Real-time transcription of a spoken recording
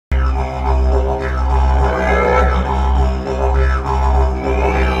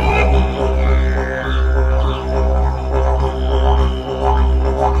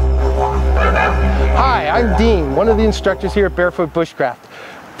instructors here at Barefoot Bushcraft.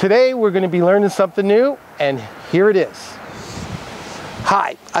 Today we're going to be learning something new, and here it is.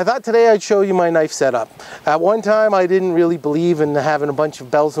 Hi, I thought today I'd show you my knife setup. At one time I didn't really believe in having a bunch of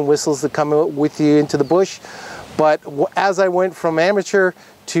bells and whistles that come with you into the bush, but as I went from amateur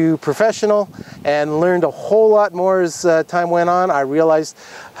to professional and learned a whole lot more as time went on, I realized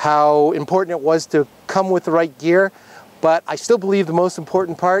how important it was to come with the right gear. But I still believe the most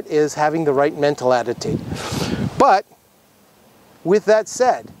important part is having the right mental attitude. But with that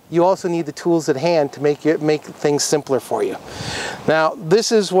said, you also need the tools at hand to make things simpler for you. Now,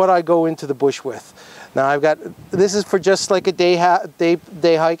 this is what I go into the bush with. Now this is for just like a day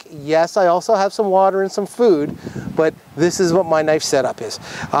hike. Yes, I also have some water and some food, but this is what my knife setup is.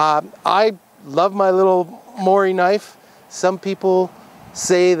 I love my little Mori knife. Some people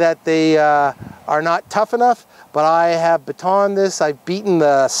say that they are not tough enough, but I have batoned this. I've beaten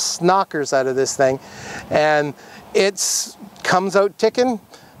the snockers out of this thing, and it comes out ticking.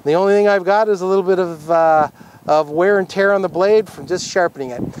 The only thing I've got is a little bit of wear and tear on the blade from just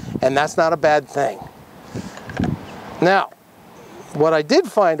sharpening it, and that's not a bad thing. Now, what I did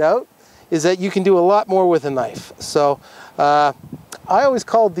find out is that you can do a lot more with a knife. So I always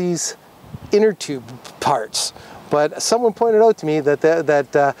called these inner tube parts, but someone pointed out to me that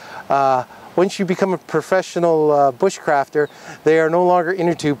once you become a professional bushcrafter, they are no longer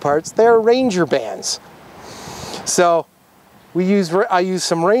inner tube parts, they are Ranger bands. So I use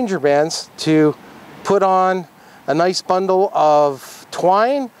some Ranger bands to put on a nice bundle of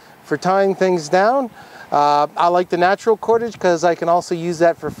twine for tying things down. I like the natural cordage because I can also use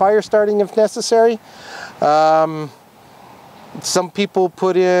that for fire starting if necessary. Some people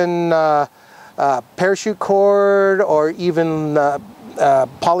put in parachute cord or even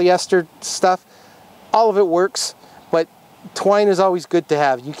polyester stuff. All of it works, but twine is always good to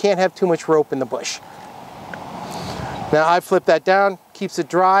have. You can't have too much rope in the bush. Now I flip that down, keeps it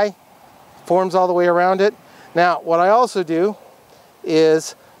dry, forms all the way around it. Now what I also do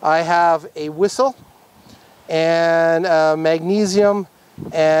is I have a whistle and magnesium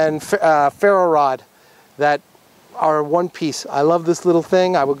and ferro rod that are one piece. I love this little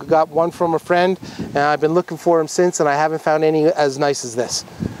thing. I got one from a friend and I've been looking for them since, and I haven't found any as nice as this.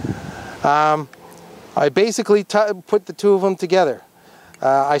 I basically put the two of them together.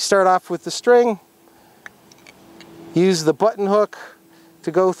 I start off with the string, use the button hook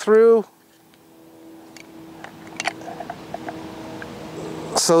to go through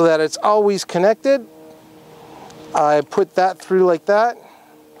so that it's always connected. I put that through like that,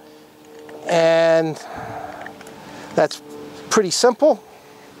 and that's pretty simple.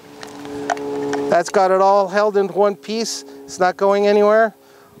 That's got it all held into one piece. It's not going anywhere,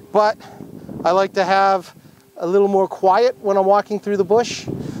 but I like to have a little more quiet when I'm walking through the bush.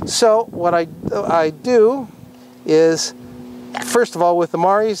 So what I do is, first of all, with the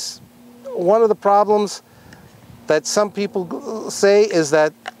Moris, one of the problems that some people say is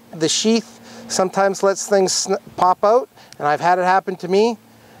that the sheath sometimes lets things pop out, and I've had it happen to me,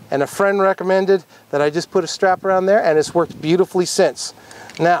 and a friend recommended that I just put a strap around there, and it's worked beautifully since.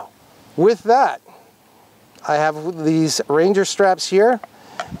 Now, with that, I have these Ranger straps here,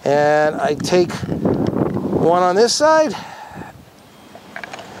 and I take one on this side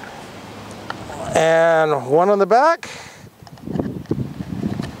and one on the back.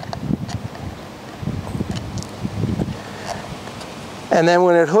 And then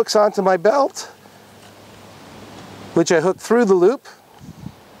when it hooks onto my belt, which I hook through the loop,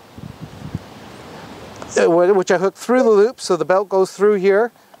 so the belt goes through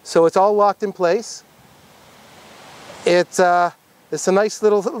here, so it's all locked in place. It's a nice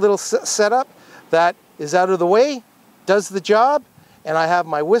little setup that is out of the way, does the job, and I have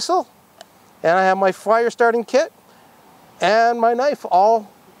my whistle, and I have my fire starting kit, and my knife all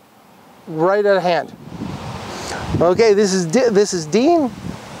right at hand. Okay, this is Dean,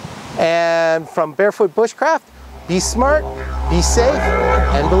 and from Barefoot Bushcraft. Be smart, be safe,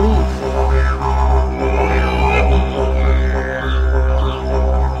 and believe.